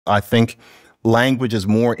I think language is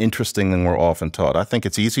more interesting than we're often taught. I think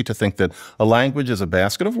it's easy to think that a language is a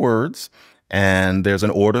basket of words and there's an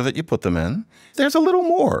order that you put them in. There's a little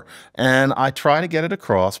more. And I try to get it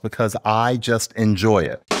across because I just enjoy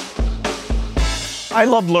it. I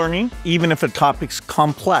love learning, even if a topic's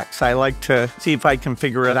complex. I like to see if I can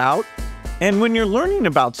figure it out. And when you're learning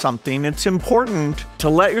about something, it's important to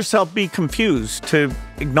let yourself be confused, to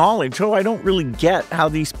acknowledge, oh, I don't really get how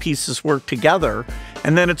these pieces work together.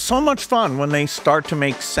 And then it's so much fun when they start to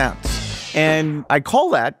make sense. And I call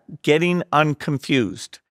that getting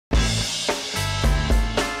unconfused.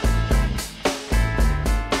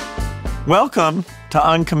 Welcome to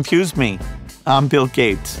Unconfuse Me. I'm Bill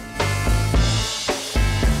Gates.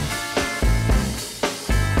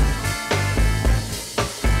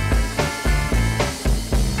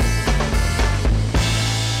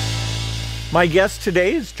 My guest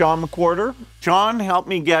today is John McWhorter. John helped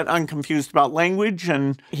me get unconfused about language,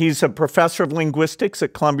 and he's a professor of linguistics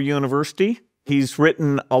at Columbia University. He's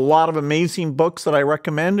written a lot of amazing books that I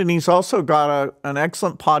recommend, and he's also got an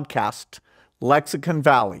excellent podcast, Lexicon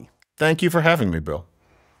Valley. Thank you for having me, Bill.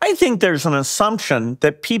 I think there's an assumption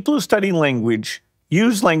that people who study language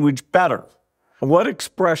use language better. What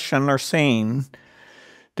expression or saying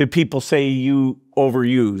do people say you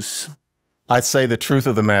overuse? I'd say the truth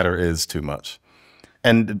of the matter is too much.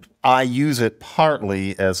 And I use it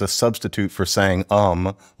partly as a substitute for saying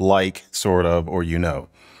like, sort of, or you know.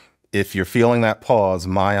 If you're feeling that pause,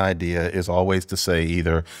 my idea is always to say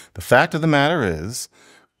either the fact of the matter is,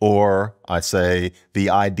 or I say the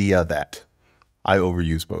idea that. I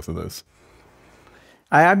overuse both of those.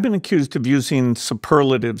 I've been accused of using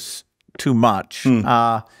superlatives too much.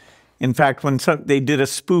 In fact, when they did a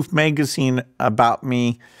spoof magazine about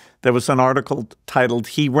me, there was an article titled,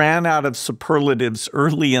 "He Ran Out of Superlatives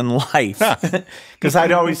Early in Life." Because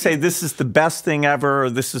I'd always say, this is the best thing ever,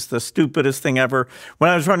 or this is the stupidest thing ever.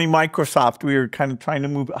 When I was running Microsoft, we were kind of trying to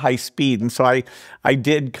move at high speed. And so I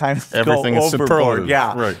did kind of Everything go is overboard. superlative.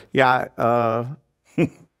 Yeah, right. Yeah.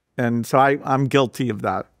 And so I'm guilty of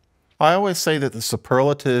that. I always say that the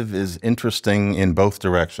superlative is interesting in both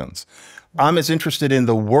directions. I'm as interested in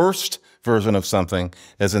the worst version of something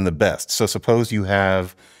as in the best. So suppose you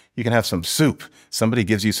can have some soup. Somebody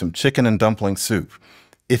gives you some chicken and dumpling soup.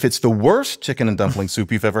 If it's the worst chicken and dumpling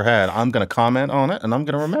soup you've ever had, I'm going to comment on it and I'm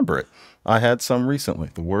going to remember it. I had some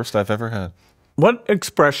recently, the worst I've ever had. What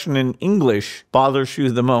expression in English bothers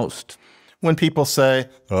you the most? When people say,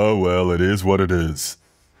 oh, well, it is what it is.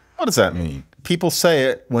 What does that mean? People say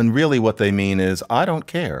it when really what they mean is, I don't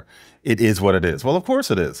care. It is what it is. Well, of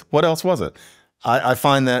course it is. What else was it? I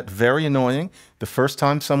find that very annoying. The first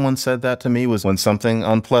time someone said that to me was when something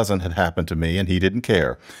unpleasant had happened to me and he didn't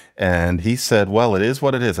care. And he said, well, it is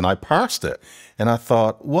what it is. And I parsed it. And I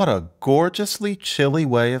thought, what a gorgeously chilly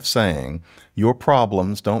way of saying your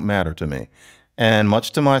problems don't matter to me. And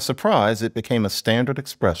much to my surprise, it became a standard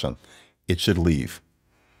expression. It should leave.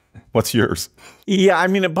 What's yours? Yeah, I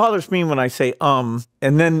mean, it bothers me when I say, and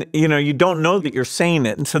then, you don't know that you're saying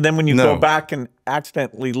it. And so then when you go back and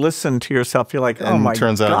accidentally listen to yourself, you're like, oh my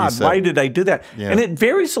God, why did I do that? Yeah. And it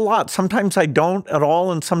varies a lot. Sometimes I don't at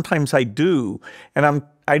all, and sometimes I do. And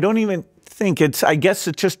I don't even think I guess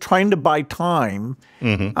it's just trying to buy time.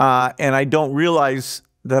 And I don't realize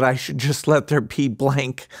that I should just let there be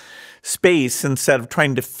blank space instead of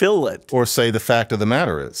trying to fill it. Or say the fact of the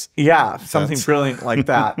matter is. Yeah, something brilliant like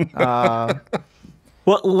that.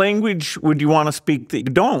 What language would you want to speak that you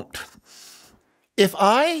don't? If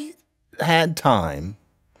I had time,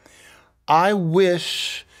 I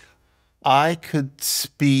wish I could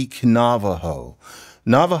speak Navajo.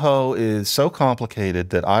 Navajo is so complicated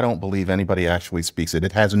that I don't believe anybody actually speaks it.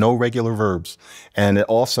 It has no regular verbs, and it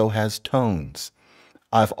also has tones.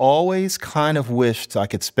 I've always kind of wished I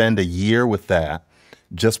could spend a year with that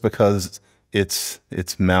just because it's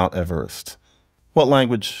Mount Everest. What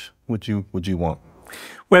language would you want?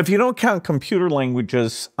 Well, if you don't count computer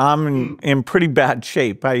languages, I'm in pretty bad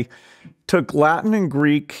shape. I took Latin and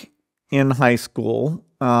Greek in high school.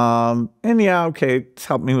 And yeah, okay, it's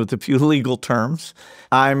helped me with a few legal terms.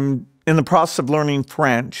 I'm in the process of learning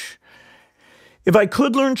French. If I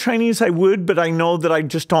could learn Chinese, I would, but I know that I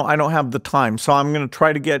don't have the time. So I'm going to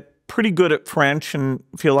try to get pretty good at French and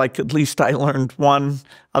feel like at least I learned one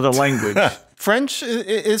other language. French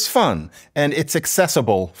is fun, and it's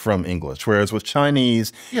accessible from English, whereas with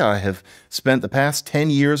Chinese, yeah, I have spent the past 10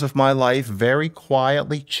 years of my life very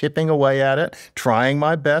quietly chipping away at it, trying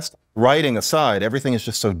my best. Writing aside, everything is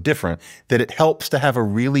just so different that it helps to have a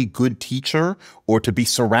really good teacher or to be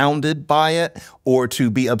surrounded by it or to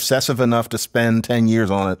be obsessive enough to spend 10 years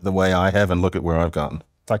on it the way I have and look at where I've gotten.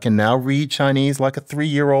 I can now read Chinese like a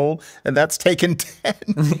 3-year-old, and that's taken 10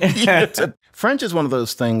 years. French is one of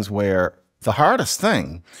those things where the hardest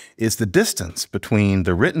thing is the distance between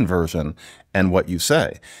the written version and what you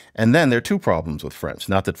say. And then there are two problems with French.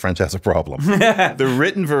 Not that French has a problem. The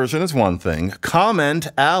written version is one thing. Comment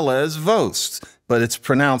allez-vous, but it's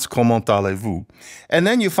pronounced comment allez-vous. And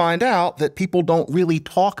then you find out that people don't really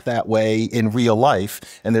talk that way in real life.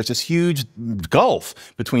 And there's this huge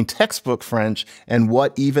gulf between textbook French and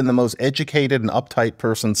what even the most educated and uptight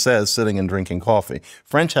person says sitting and drinking coffee.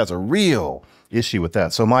 French has a real issue with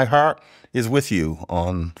that. So my heart is with you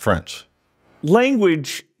on French.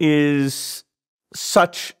 Language is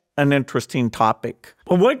such an interesting topic.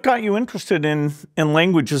 Well, what got you interested in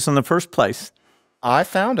languages in the first place? I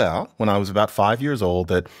found out when I was about 5 years old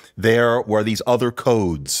that there were these other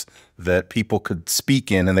codes that people could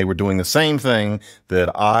speak in, and they were doing the same thing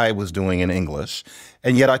that I was doing in English,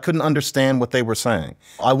 and yet I couldn't understand what they were saying.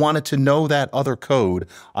 I wanted to know that other code.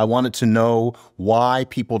 I wanted to know why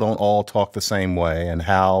people don't all talk the same way and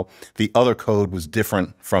how the other code was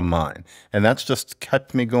different from mine. And that's just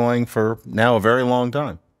kept me going for now a very long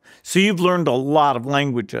time. So you've learned a lot of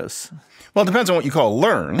languages. Well, it depends on what you call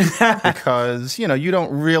learn, because, you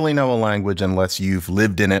don't really know a language unless you've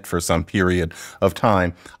lived in it for some period of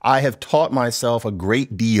time. I have taught myself a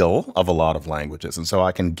great deal of a lot of languages, and so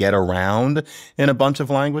I can get around in a bunch of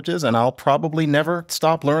languages, and I'll probably never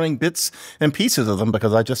stop learning bits and pieces of them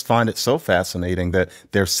because I just find it so fascinating that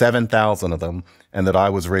there's 7,000 of them and that I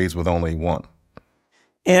was raised with only one.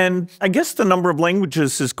 And I guess the number of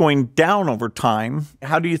languages is going down over time.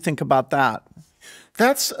 How do you think about that?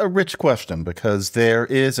 That's a rich question because there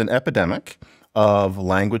is an epidemic of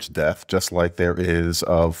language death, just like there is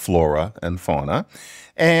of flora and fauna.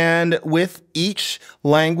 And with each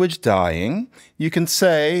language dying, you can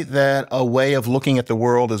say that a way of looking at the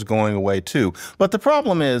world is going away too. But the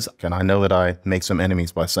problem is, and I know that I make some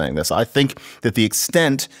enemies by saying this, I think that the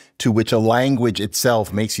extent to which a language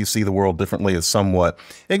itself makes you see the world differently is somewhat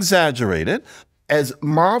exaggerated. As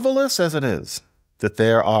marvelous as it is that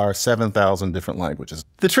there are 7,000 different languages,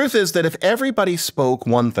 the truth is that if everybody spoke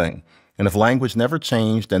one thing, and if language never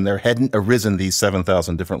changed and there hadn't arisen these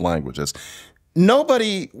 7,000 different languages,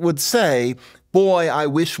 nobody would say, boy, I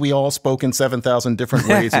wish we all spoke in 7,000 different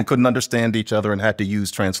ways and couldn't understand each other and had to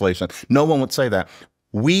use translation. No one would say that.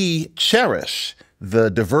 We cherish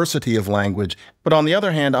the diversity of language. But on the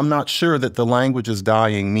other hand, I'm not sure that the language is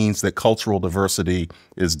dying means that cultural diversity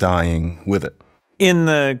is dying with it. In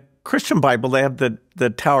the Christian Bible, they have the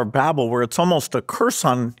Tower of Babel, where it's almost a curse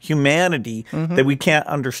on humanity that we can't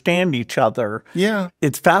understand each other. Yeah.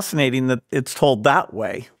 It's fascinating that it's told that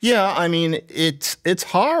way. Yeah, I mean, it's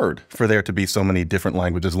hard for there to be so many different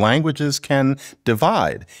languages. Languages can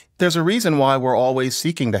divide. There's a reason why we're always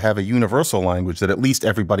seeking to have a universal language that at least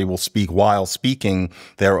everybody will speak while speaking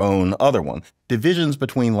their own other one. Divisions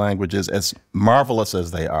between languages, as marvelous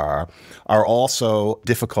as they are also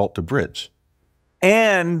difficult to bridge.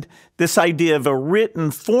 And this idea of a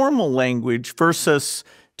written formal language versus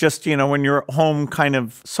just, when you're at home kind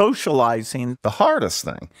of socializing. The hardest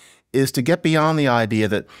thing is to get beyond the idea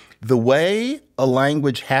that the way a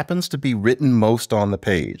language happens to be written most on the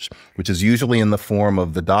page, which is usually in the form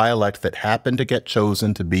of the dialect that happened to get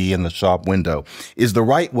chosen to be in the shop window, is the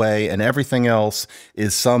right way, and everything else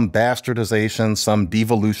is some bastardization, some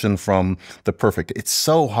devolution from the perfect. It's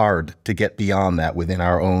so hard to get beyond that within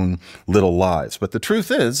our own little lives. But the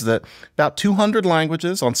truth is that about 200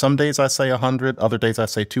 languages, on some days I say 100, other days I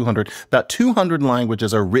say 200, about 200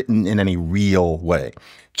 languages are written in any real way.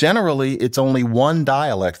 Generally, it's only one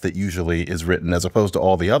dialect that usually is written as opposed to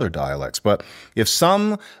all the other dialects. But if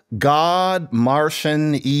some God,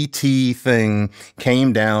 Martian, E.T. thing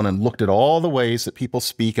came down and looked at all the ways that people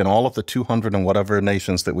speak in all of the 200 and whatever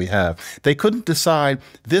nations that we have, they couldn't decide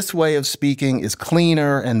this way of speaking is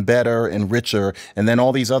cleaner and better and richer, and then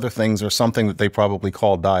all these other things are something that they probably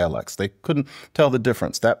call dialects. They couldn't tell the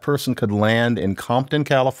difference. That person could land in Compton,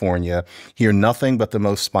 California, hear nothing but the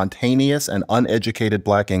most spontaneous and uneducated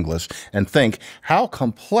Black English, and think how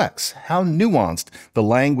complex, how nuanced the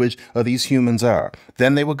language of these humans are.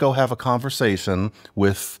 Then they would go have a conversation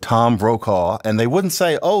with Tom Brokaw, and they wouldn't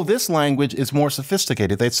say, oh, this language is more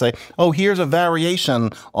sophisticated. They'd say, oh, here's a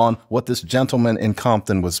variation on what this gentleman in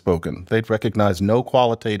Compton was spoken. They'd recognize no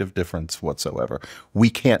qualitative difference whatsoever.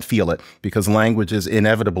 We can't feel it because languages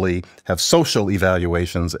inevitably have social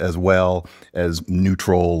evaluations as well as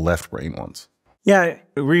neutral left-brain ones. Yeah, it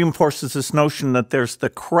reinforces this notion that there's the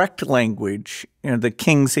correct language, the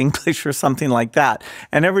King's English or something like that,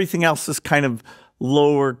 and everything else is kind of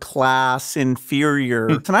lower class, inferior.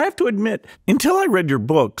 And I have to admit, until I read your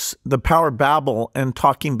books, The Power of Babel and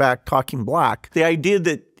Talking Back, Talking Black, the idea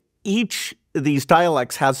that each of these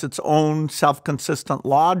dialects has its own self-consistent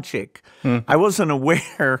logic. I wasn't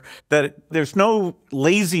aware that there's no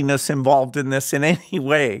laziness involved in this in any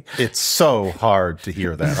way. It's so hard to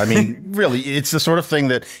hear that. I mean, really, it's the sort of thing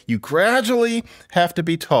that you gradually have to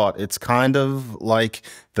be taught. It's kind of like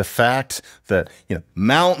the fact that,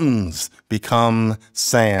 mountains become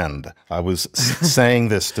sand. I was saying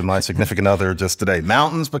this to my significant other just today.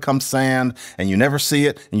 Mountains become sand, and you never see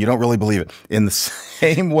it, and you don't really believe it. In the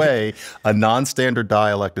same way, a non-standard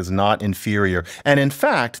dialect is not inferior. And in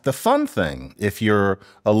fact, the fun thing, if you're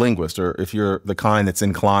a linguist or if you're the kind that's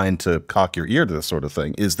inclined to cock your ear to this sort of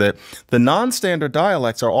thing, is that the non-standard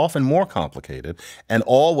dialects are often more complicated and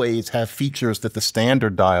always have features that the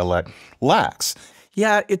standard dialect lacks.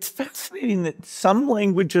 Yeah, it's fascinating that some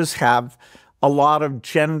languages have a lot of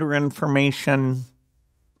gender information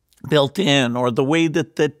built in, or the way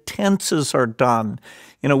that the tenses are done.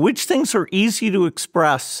 Which things are easy to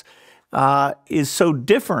express is so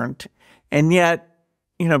different. And yet,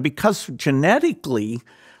 because genetically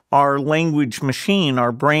our language machine,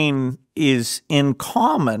 our brain is in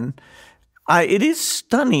common, it is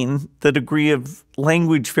stunning, the degree of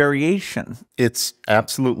language variation. It's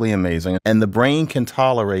absolutely amazing. And the brain can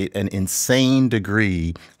tolerate an insane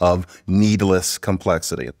degree of needless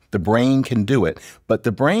complexity. The brain can do it, but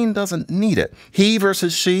the brain doesn't need it. He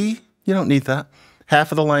versus she, you don't need that.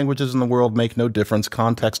 Half of the languages in the world make no difference.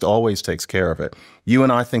 Context always takes care of it. You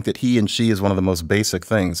and I think that he and she is one of the most basic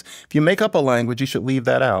things. If you make up a language, you should leave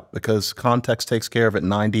that out because context takes care of it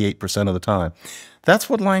 98% of the time. That's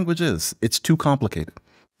what language is. It's too complicated.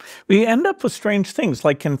 We end up with strange things.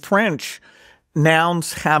 Like in French,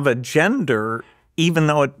 nouns have a gender, even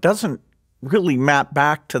though it doesn't really map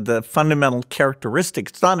back to the fundamental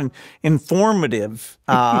characteristics. It's not informative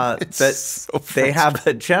that so they have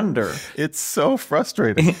a gender. It's so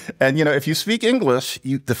frustrating. And, if you speak English,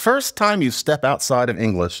 the first time you step outside of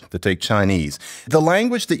English to take Chinese, the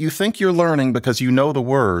language that you think you're learning because you know the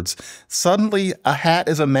words, suddenly a hat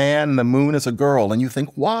is a man and the moon is a girl. And you think,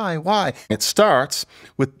 why? It starts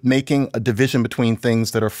with making a division between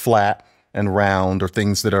things that are flat and round, or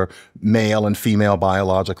things that are male and female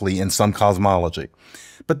biologically in some cosmology.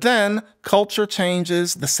 But then culture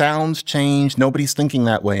changes, the sounds change, nobody's thinking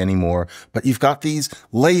that way anymore, but you've got these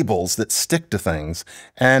labels that stick to things,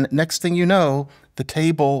 and next thing you know, the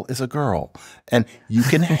table is a girl, and you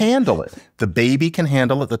can handle it. The baby can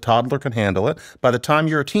handle it, the toddler can handle it. By the time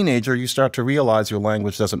you're a teenager, you start to realize your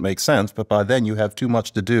language doesn't make sense, but by then you have too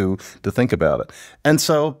much to do to think about it. And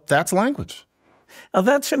so that's language. Now,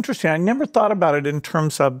 that's interesting. I never thought about it in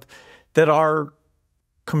terms of that our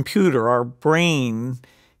computer, our brain,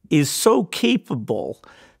 is so capable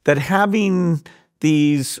that having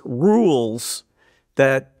these rules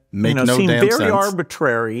that seem very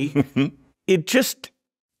arbitrary, it just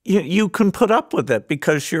you can put up with it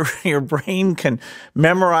because your brain can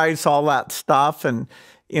memorize all that stuff. And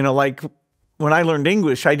like when I learned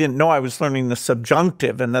English, I didn't know I was learning the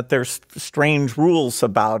subjunctive and that there's strange rules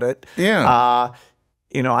about it. Yeah.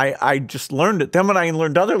 I just learned it. Then when I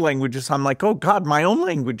learned other languages, I'm like, oh, God, my own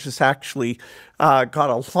language has actually got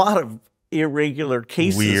a lot of irregular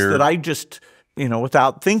cases. Weird. That I just,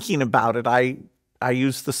 without thinking about it, I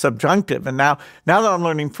use the subjunctive. And now that I'm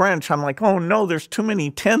learning French, I'm like, oh, no, there's too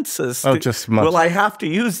many tenses. Oh, just much. Will I have to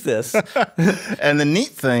use this? And the neat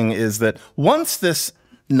thing is that once this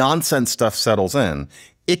nonsense stuff settles in,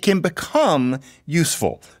 it can become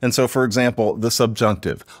useful. And so, for example, the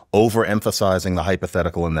subjunctive, overemphasizing the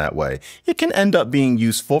hypothetical in that way, it can end up being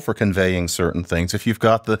useful for conveying certain things. If you've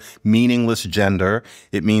got the meaningless gender,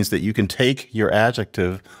 it means that you can take your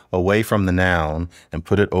adjective away from the noun and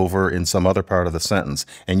put it over in some other part of the sentence.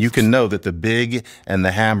 And you can know that the big and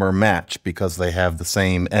the hammer match because they have the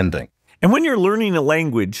same ending. And when you're learning a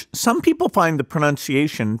language, some people find the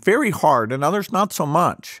pronunciation very hard and others not so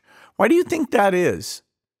much. Why do you think that is?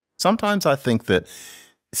 Sometimes I think that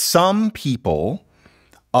some people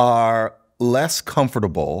are less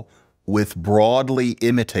comfortable with broadly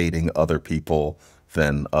imitating other people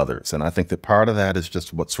than others. And I think that part of that is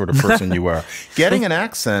just what sort of person you are. Getting an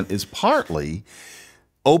accent is partly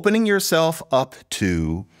opening yourself up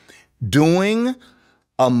to doing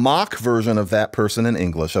a mock version of that person in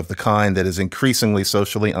English, of the kind that is increasingly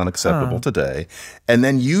socially unacceptable today, and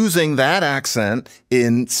then using that accent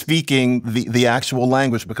in speaking the actual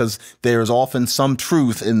language, because there's often some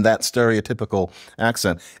truth in that stereotypical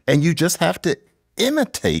accent. And you just have to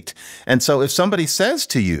imitate. And so if somebody says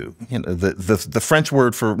to you, the French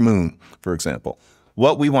word for moon, for example,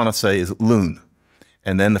 what we want to say is lune.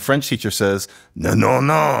 And then the French teacher says, "No, no,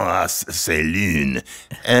 no, c'est lune."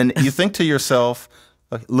 And you think to yourself,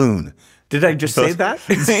 "Loon." Did I just say that?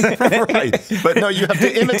 Right. But no, you have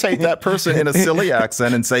to imitate that person in a silly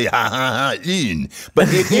accent and say, "Ha, ha, ha, lune." But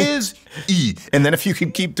it is E. And then if you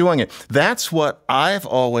can keep doing it, that's what I've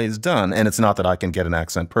always done. And it's not that I can get an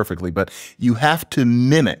accent perfectly, but you have to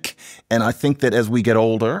mimic. And I think that as we get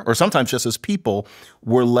older, or sometimes just as people,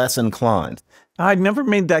 we're less inclined. I never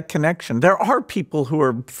made that connection. There are people who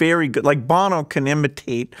are very good, like Bono can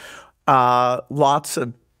imitate lots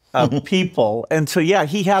of people. And so, yeah,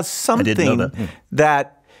 he has something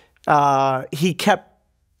that he kept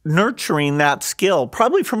nurturing that skill,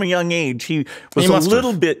 probably from a young age. He was a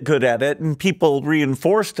little bit good at it, and people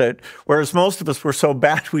reinforced it, whereas most of us were so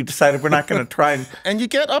bad we decided we're not going to try. And you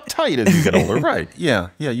get uptight as you get older, right? Yeah,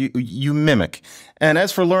 you mimic. And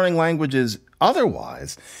as for learning languages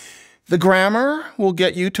otherwise, the grammar will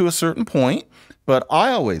get you to a certain point, but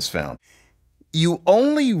I always found you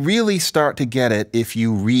only really start to get it if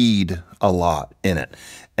you read a lot in it,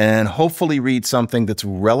 and hopefully read something that's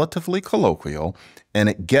relatively colloquial and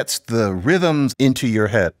it gets the rhythms into your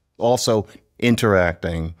head. Also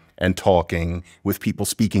interacting and talking with people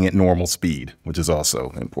speaking at normal speed, which is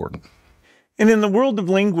also important. And in the world of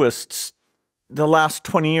linguists, the last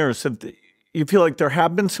 20 years, you feel like there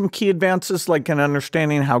have been some key advances, like in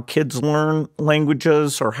understanding how kids learn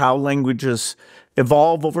languages or how languages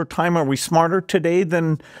evolve over time? Are we smarter today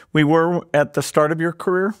than we were at the start of your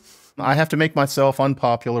career? I have to make myself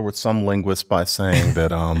unpopular with some linguists by saying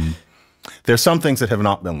that there's some things that have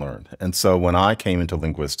not been learned. And so when I came into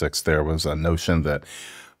linguistics, there was a notion that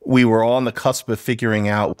we were on the cusp of figuring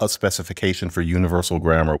out a specification for universal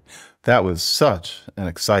grammar. That was such an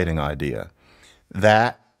exciting idea.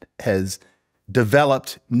 That has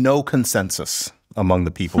developed no consensus among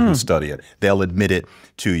the people who study it. They'll admit it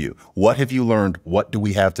to you. What have you learned? What do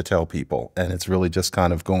we have to tell people? And it's really just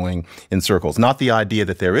kind of going in circles. Not the idea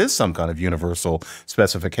that there is some kind of universal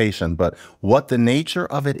specification, but what the nature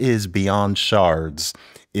of it is beyond shards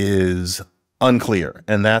is unclear.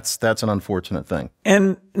 And that's an unfortunate thing.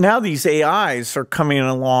 And now these AIs are coming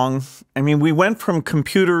along. I mean, we went from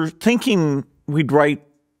computer thinking we'd write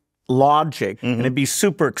logic and it'd be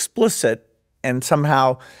super explicit, and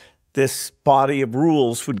somehow this body of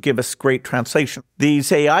rules would give us great translation. These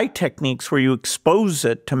AI techniques where you expose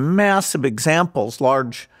it to massive examples,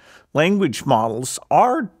 large language models,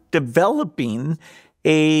 are developing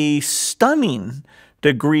a stunning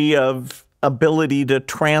degree of ability to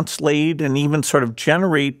translate and even sort of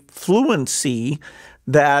generate fluency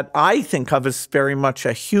that I think of as very much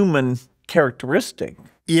a human characteristic.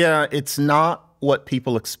 Yeah, it's not what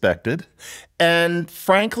people expected. And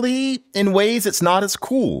frankly, in ways, it's not as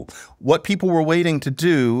cool. What people were waiting to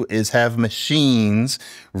do is have machines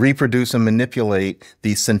reproduce and manipulate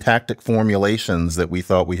these syntactic formulations that we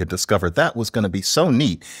thought we had discovered. That was going to be so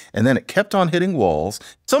neat. And then it kept on hitting walls.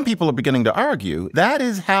 Some people are beginning to argue that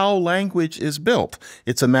is how language is built.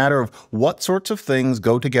 It's a matter of what sorts of things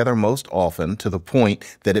go together most often to the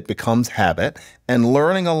point that it becomes habit. And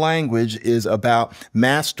learning a language is about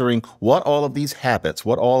mastering what all of these habits,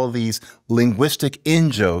 what all of these linguistic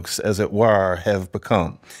in-jokes, as it were, have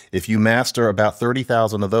become. If you master about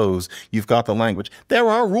 30,000 of those, you've got the language. There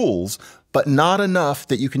are rules, but not enough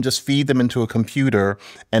that you can just feed them into a computer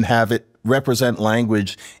and have it represent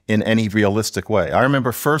language in any realistic way. I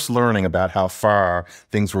remember first learning about how far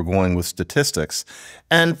things were going with statistics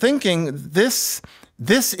and thinking, this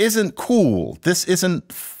isn't cool. This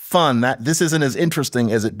isn't fun. This isn't as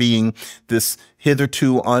interesting as it being this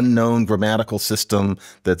hitherto unknown grammatical system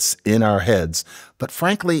that's in our heads. But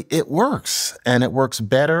frankly, it works, and it works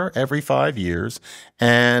better every 5 years,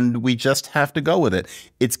 and we just have to go with it.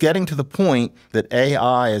 It's getting to the point that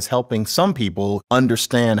AI is helping some people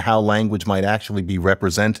understand how language might actually be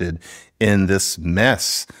represented in this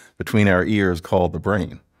mess between our ears called the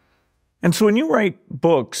brain. And so when you write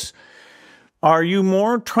books, are you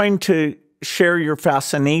more trying to share your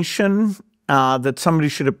fascination, that somebody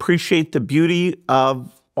should appreciate the beauty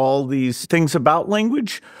of all these things about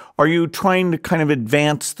language? Are you trying to kind of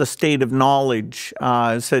advance the state of knowledge?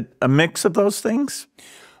 Is it a mix of those things?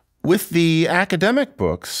 With the academic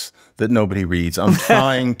books that nobody reads, I'm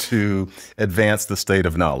trying to advance the state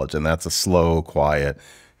of knowledge, and that's a slow, quiet,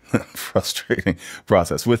 frustrating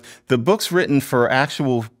process. With the books written for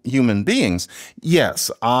actual human beings,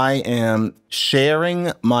 yes, I am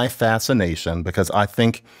sharing my fascination because I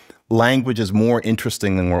think language is more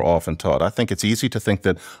interesting than we're often taught. I think it's easy to think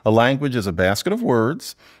that a language is a basket of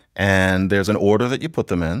words and there's an order that you put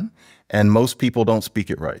them in, and most people don't speak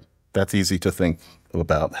it right. That's easy to think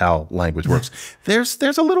about how language works. There's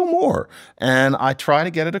a little more, and I try to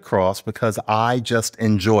get it across because I just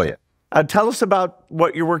enjoy it. Tell us about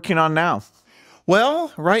what you're working on now.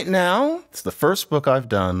 Well, right now, it's the first book I've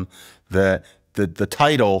done that the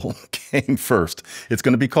title came first. It's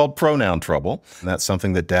going to be called Pronoun Trouble. And that's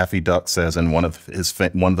something that Daffy Duck says in one of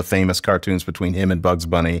the famous cartoons between him and Bugs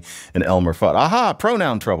Bunny and Elmer Fudd. Aha,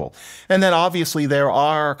 pronoun trouble. And then obviously there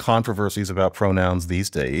are controversies about pronouns these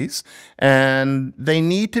days, and they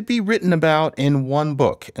need to be written about in one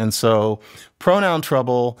book. And so Pronoun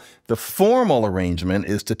Trouble, the formal arrangement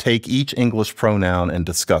is to take each English pronoun and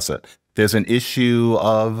discuss it. There's an issue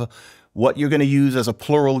of what you're going to use as a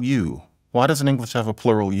plural you. Why doesn't English have a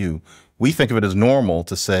plural you? We think of it as normal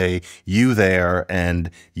to say you there and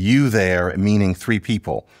you there, meaning three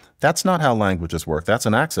people. That's not how languages work. That's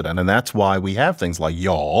an accident. And that's why we have things like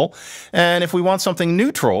y'all. And if we want something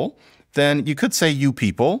neutral, then you could say you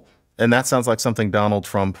people. And that sounds like something Donald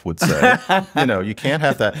Trump would say. You can't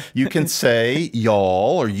have that. You can say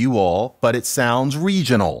y'all or you all, but it sounds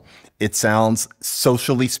regional. It sounds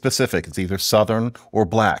socially specific. It's either Southern or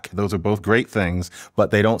Black. Those are both great things, but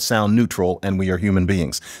they don't sound neutral, and we are human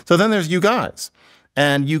beings. So then there's you guys.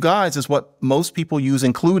 And you guys is what most people use,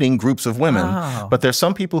 including groups of women. Oh. But there's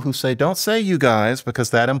some people who say, don't say you guys, because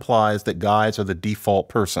that implies that guys are the default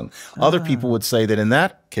person. Other people would say that in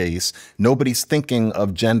that case, nobody's thinking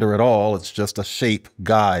of gender at all. It's just a shape,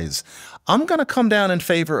 guys. I'm going to come down in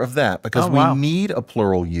favor of that because we need a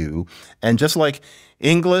plural you. And just like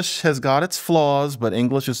English has got its flaws, but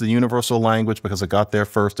English is the universal language because it got there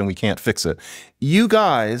first and we can't fix it. You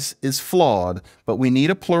guys is flawed, but we need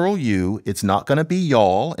a plural you. It's not going to be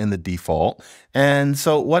y'all in the default. And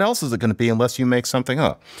so what else is it going to be unless you make something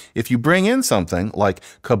up? If you bring in something like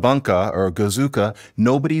kabunka or gazuka,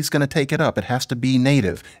 nobody's going to take it up. It has to be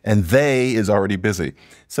native, and they is already busy.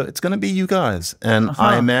 So it's going to be you guys. And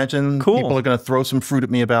I imagine people are going to throw some fruit at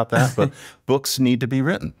me about that, but books need to be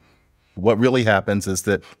written. What really happens is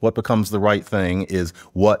that what becomes the right thing is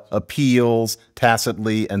what appeals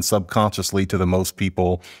tacitly and subconsciously to the most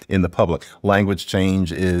people in the public. Language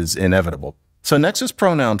change is inevitable. So next is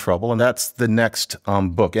Pronoun Trouble, and that's the next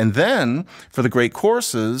book. And then for the great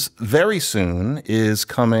courses, very soon is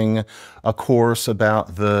coming a course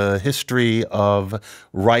about the history of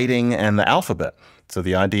writing and the alphabet. So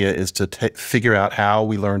the idea is to figure out how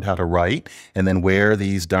we learned how to write and then where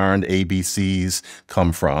these darned ABCs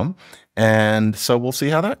come from. And so we'll see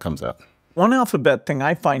how that comes out. One alphabet thing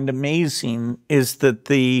I find amazing is that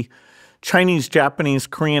the Chinese, Japanese,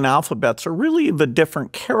 Korean alphabets are really of a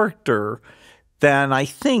different character than I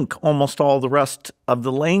think almost all the rest of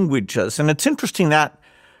the languages. And it's interesting that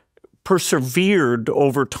persevered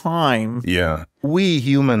over time. Yeah. We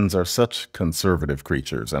humans are such conservative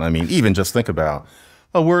creatures. And I mean, even just think about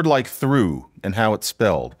a word like through and how it's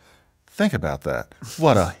spelled. Think about that.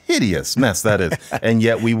 What a hideous mess that is. And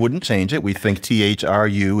yet we wouldn't change it. We think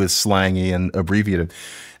THRU is slangy and abbreviated.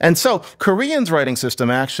 And so Korean's writing system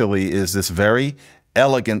actually is this very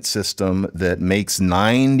elegant system that makes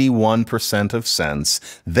 91% of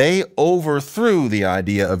sense. They overthrew the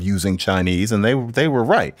idea of using Chinese, and they were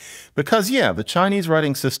right. Because, yeah, the Chinese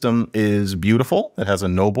writing system is beautiful. It has a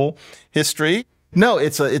noble history. No,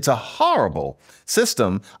 it's a horrible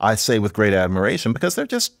system, I say with great admiration, because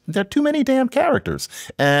they're too many damn characters.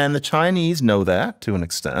 And the Chinese know that to an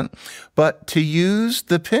extent. But to use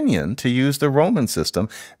the pinyin, to use the Roman system,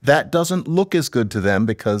 that doesn't look as good to them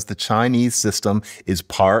because the Chinese system is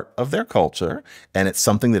part of their culture, and it's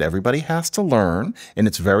something that everybody has to learn, and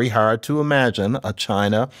it's very hard to imagine a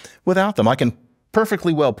China without them. I can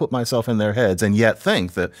perfectly well put myself in their heads and yet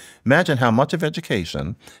think that imagine how much of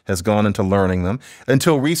education has gone into learning them.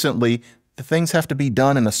 Until recently, the things have to be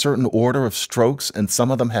done in a certain order of strokes, and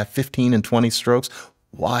some of them have 15 and 20 strokes.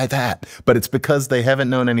 Why that? But it's because they haven't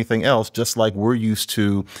known anything else, just like we're used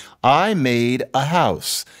to. I made a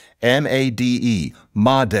house. M-A-D-E.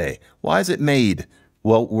 Made. Why is it made?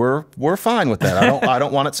 Well, we're fine with that. I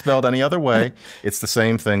don't want it spelled any other way. It's the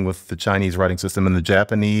same thing with the Chinese writing system, and the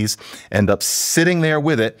Japanese end up sitting there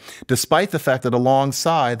with it, despite the fact that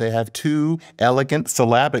alongside they have two elegant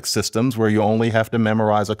syllabic systems where you only have to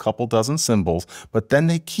memorize a couple dozen symbols. But then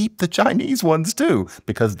they keep the Chinese ones too,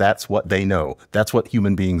 because that's what they know. That's what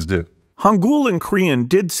human beings do. Hangul in Korean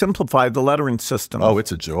did simplify the lettering system. Oh,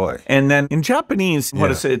 it's a joy. And then in Japanese,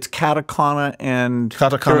 what is it? It's katakana and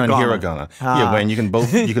katakana and hiragana. Yeah, when you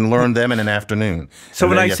can learn them in an afternoon. So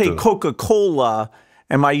when I say Coca-Cola,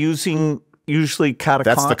 am I using usually katakana?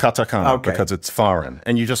 That's the katakana Okay. because it's foreign.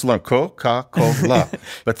 And you just learn ko, ka, ko, la.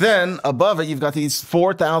 But then above it, you've got these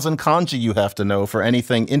 4,000 kanji you have to know for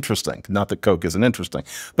anything interesting. Not that Coke isn't interesting.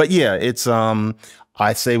 But yeah, it's,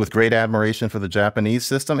 I say with great admiration for the Japanese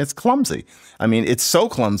system, it's clumsy. I mean, it's so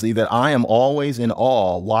clumsy that I am always in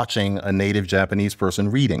awe watching a native Japanese person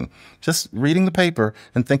reading, just reading the paper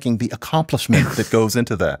and thinking the accomplishment that goes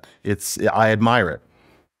into that. I admire it.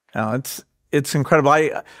 No, it's incredible.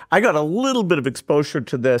 I got a little bit of exposure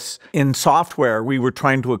to this in software. We were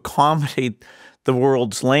trying to accommodate the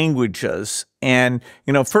world's languages. And,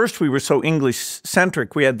 first we were so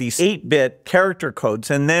English-centric. We had these 8-bit character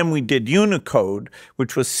codes, and then we did Unicode,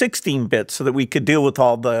 which was 16-bit, so that we could deal with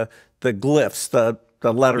all the glyphs, the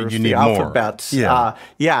letters, the alphabets.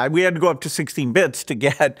 Yeah. We had to go up to 16 bits to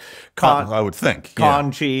get I would think.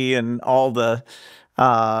 kanji and all the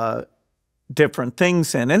different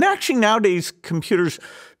things in. And actually nowadays computers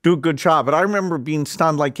do a good job. But I remember being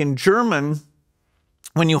stunned, like in German,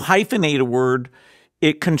 when you hyphenate a word,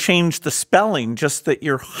 it can change the spelling, just that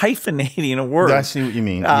you're hyphenating a word. I see what you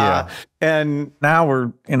mean, yeah. And now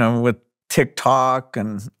we're, with TikTok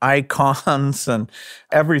and icons and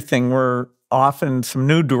everything, we're off in some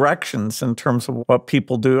new directions in terms of what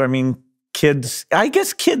people do. I mean, I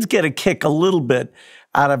guess kids get a kick a little bit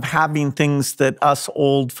out of having things that us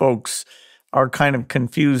old folks are kind of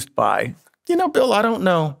confused by. Bill, I don't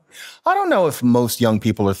know. I don't know if most young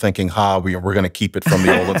people are thinking, we're going to keep it from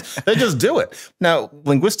the old ones. They just do it. Now,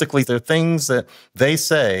 linguistically, there are things that they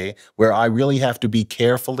say where I really have to be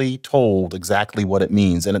carefully told exactly what it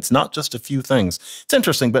means. And it's not just a few things. It's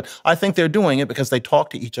interesting, but I think they're doing it because they talk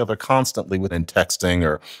to each other constantly within texting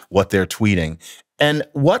or what they're tweeting. And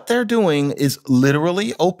what they're doing is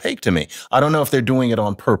literally opaque to me. I don't know if they're doing it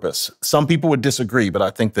on purpose. Some people would disagree, but I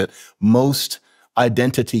think that most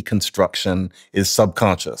identity construction is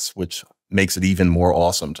subconscious, which makes it even more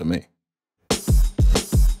awesome to me.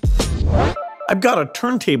 I've got a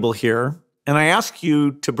turntable here, and I ask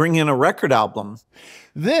you to bring in a record album.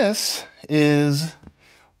 This is,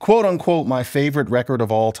 quote unquote, my favorite record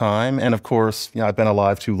of all time. And of course, I've been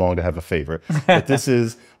alive too long to have a favorite. But this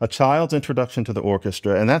is A Child's Introduction to the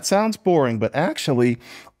Orchestra. And that sounds boring, but actually,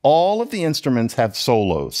 all of the instruments have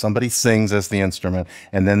solos. Somebody sings as the instrument,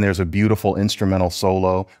 and then there's a beautiful instrumental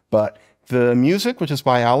solo. But the music, which is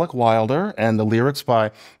by Alec Wilder, and the lyrics by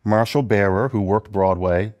Marshall Barer, who worked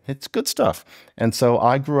Broadway, it's good stuff. And so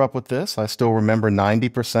I grew up with this. I still remember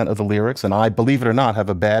 90% of the lyrics, and I, believe it or not, have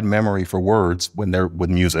a bad memory for words when they're with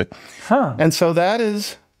music. And so that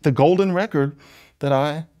is the golden record that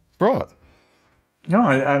I brought. No,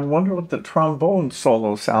 I wonder what the trombone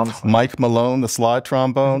solo sounds like. Mike Malone, the slide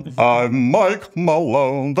trombone. I'm Mike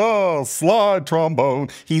Malone, the slide trombone.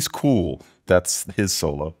 He's cool. That's his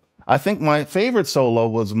solo. I think my favorite solo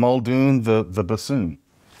was Muldoon, the bassoon.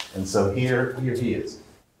 And so here he is.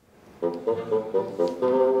 I'm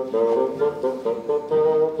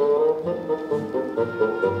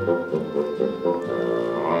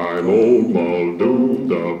old Muldoon,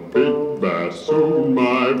 the big bassoon.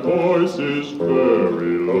 My voice is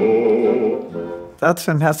very low. That's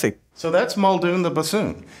fantastic. So that's Muldoon, the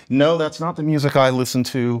bassoon. No, that's not the music I listen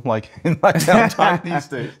to like in my downtime these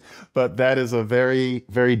days. But that is a very,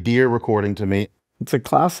 very dear recording to me. It's a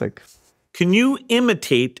classic. Can you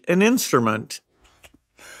imitate an instrument?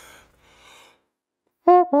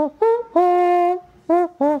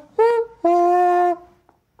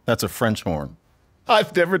 That's a French horn.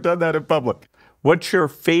 I've never done that in public. What's your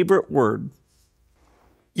favorite word?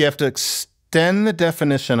 You have to extend the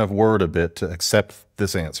definition of word a bit to accept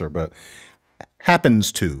this answer, but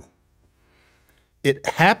happens to. It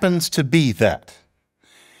happens to be that.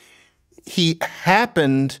 He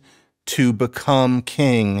happened to become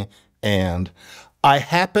king, and I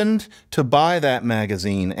happened to buy that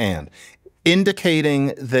magazine, and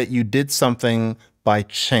indicating that you did something by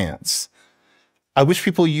chance. I wish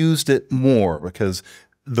people used it more because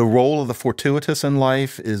the role of the fortuitous in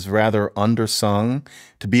life is rather undersung.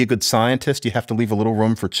 To be a good scientist, you have to leave a little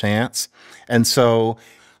room for chance. And so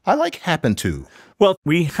I like happen to. Well,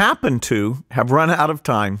 we happen to have run out of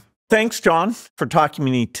time. Thanks, John, for talking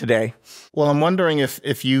to me today. Well, I'm wondering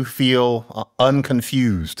if you feel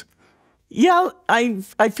unconfused. Yeah, I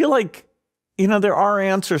feel like, there are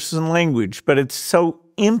answers in language, but it's so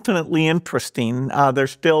infinitely interesting.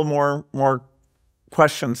 There's still more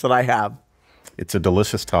questions that I have. It's a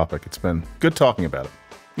delicious topic. It's been good talking about it.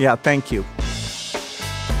 Yeah, thank you.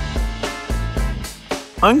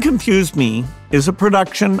 Unconfused Me is a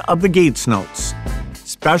production of the Gates Notes.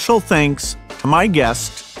 Special thanks to my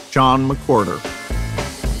guest, John McWhorter.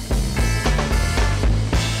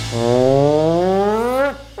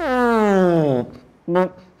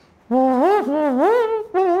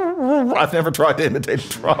 I've never tried to imitate a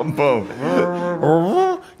trombone.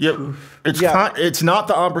 Yeah, it's not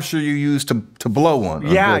the embouchure you use to blow one.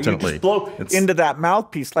 Yeah, you Unfortunately, just blow into that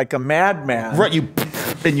mouthpiece like a madman. right.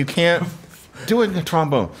 You can't do it in a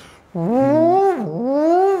trombone.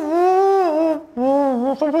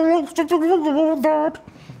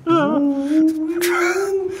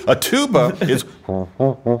 A tuba is,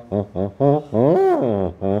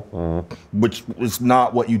 which is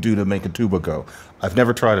not what you do to make a tuba go. I've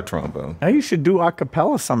never tried a trombone. Now you should do a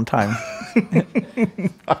cappella sometime.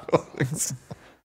 I don't think so.